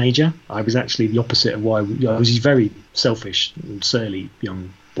non-teenager. I was actually the opposite of why I was a very selfish and surly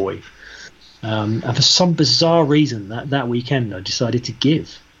young boy. And for some bizarre reason, that weekend I decided to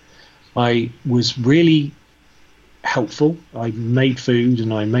give. I was really helpful. I made food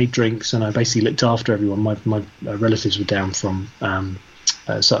and I made drinks, and I basically looked after everyone. My relatives were down from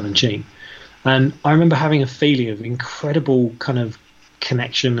Sutton-on-Cheam. And I remember having a feeling of incredible kind of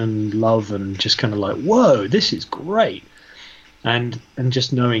connection and love, and just kind of like, whoa, this is great. And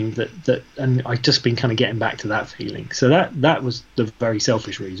just knowing that and I'd just been kind of getting back to that feeling. So that was the very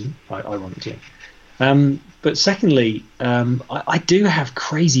selfish reason, ironically. But secondly, I do have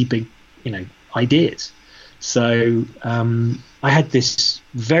crazy big, ideas. So I had this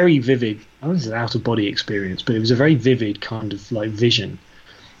very vivid, I don't know if it's an out-of-body experience, but it was a very vivid kind of like vision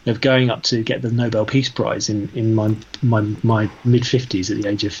of going up to get the Nobel Peace Prize in my mid-50s at the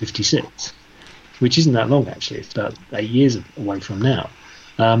age of 56, which isn't that long, actually. It's about 8 years away from now.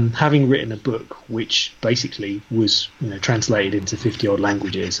 Having written a book which basically was, translated into 50-odd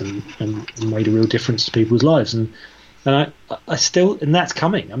languages and made a real difference to people's lives. And I still, and that's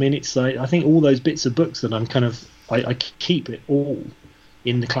coming. I mean, it's like, I think all those bits of books that I'm kind of, I keep it all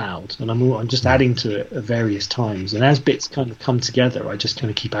in the cloud, and I'm just adding to it at various times. And as bits kind of come together, I just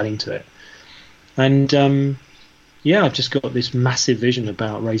kind of keep adding to it. And I've just got this massive vision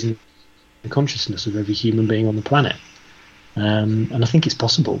about raising the consciousness of every human being on the planet. And I think it's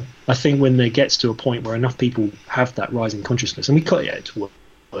possible. I think when there gets to a point where enough people have that rising consciousness, and we can't get it to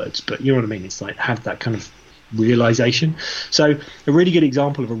words, but you know what I mean? It's like have that kind of realization. So a really good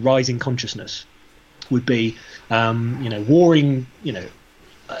example of a rising consciousness would be, warring,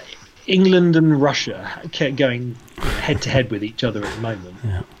 England and Russia kept going head to head with each other at the moment.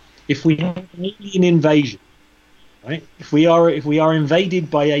 Yeah. If we have an alien invasion, right? If we are invaded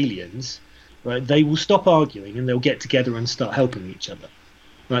by aliens, right, they will stop arguing and they'll get together and start helping each other.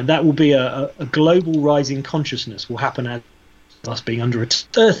 Right, that will be a global rising consciousness will happen as us being under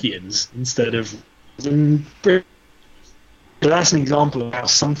Earthians instead of Britain. But that's an example of how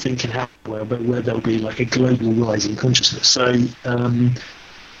something can happen where there'll be like a global rising consciousness. So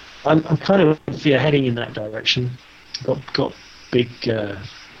I'm kind of heading in that direction. Got big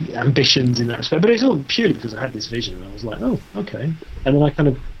ambitions in that respect, but it's all purely because I had this vision and I was like, oh, okay. And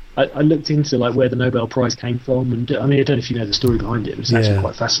then I looked into like where the Nobel Prize came from, and I mean, I don't know if you know the story behind it, but it's actually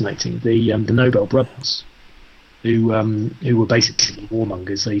quite fascinating. The Nobel brothers, who were basically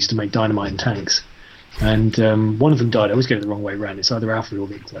warmongers, they used to make dynamite and tanks. And one of them died. I always get it the wrong way around. It's either Alfred or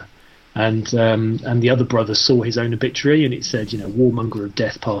Victor. And the other brother saw his own obituary, and it said, warmonger of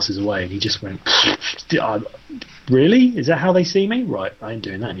death passes away. And he just went, really? Is that how they see me? Right, I ain't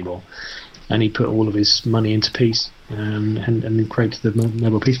doing that anymore. And he put all of his money into peace and then created the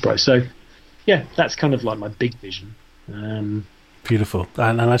Nobel Peace Prize. So, yeah, that's kind of like my big vision. Beautiful.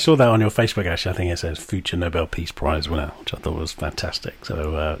 And I saw that on your Facebook, actually. I think it says Future Nobel Peace Prize winner, which I thought was fantastic.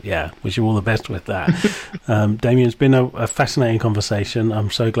 So, wish you all the best with that. Damian, it's been a fascinating conversation.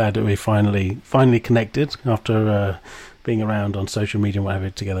 I'm so glad that we finally connected after being around on social media and whatever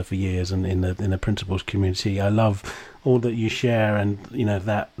together for years and in the principles community. I love all that you share and,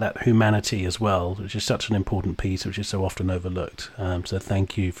 that humanity as well, which is such an important piece, which is so often overlooked. So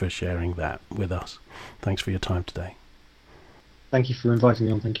thank you for sharing that with us. Thanks for your time today. Thank you for inviting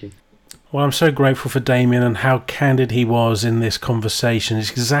me on. Thank you. Well, I'm so grateful for Damian and how candid he was in this conversation. It's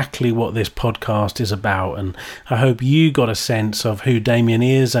exactly what this podcast is about, and I hope you got a sense of who Damian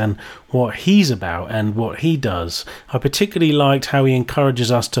is and what he's about and what he does. I particularly liked how he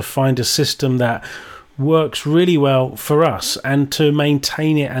encourages us to find a system that works really well for us and to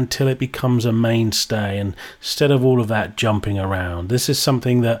maintain it until it becomes a mainstay, and instead of all of that jumping around. This is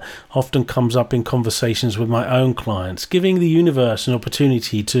something that often comes up in conversations with my own clients, giving the universe an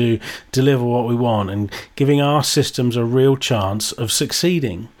opportunity to deliver what we want and giving our systems a real chance of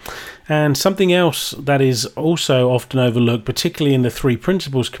succeeding. And something else that is also often overlooked, particularly in the Three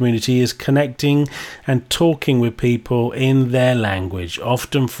Principles community, is connecting and talking with people in their language,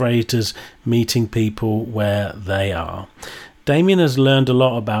 often phrased as meeting people where they are. Damian has learned a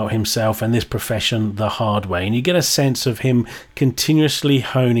lot about himself and this profession the hard way, and you get a sense of him continuously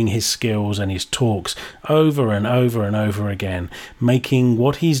honing his skills and his talks over and over and over again, making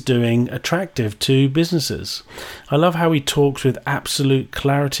what he's doing attractive to businesses. I love how he talks with absolute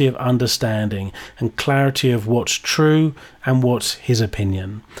clarity of understanding and clarity of what's true and what's his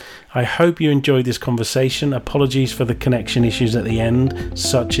opinion. I hope you enjoyed this conversation. Apologies for the connection issues at the end,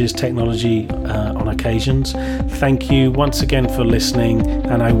 such as technology on occasions. Thank you once again for listening,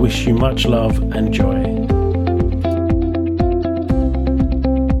 and I wish you much love and joy.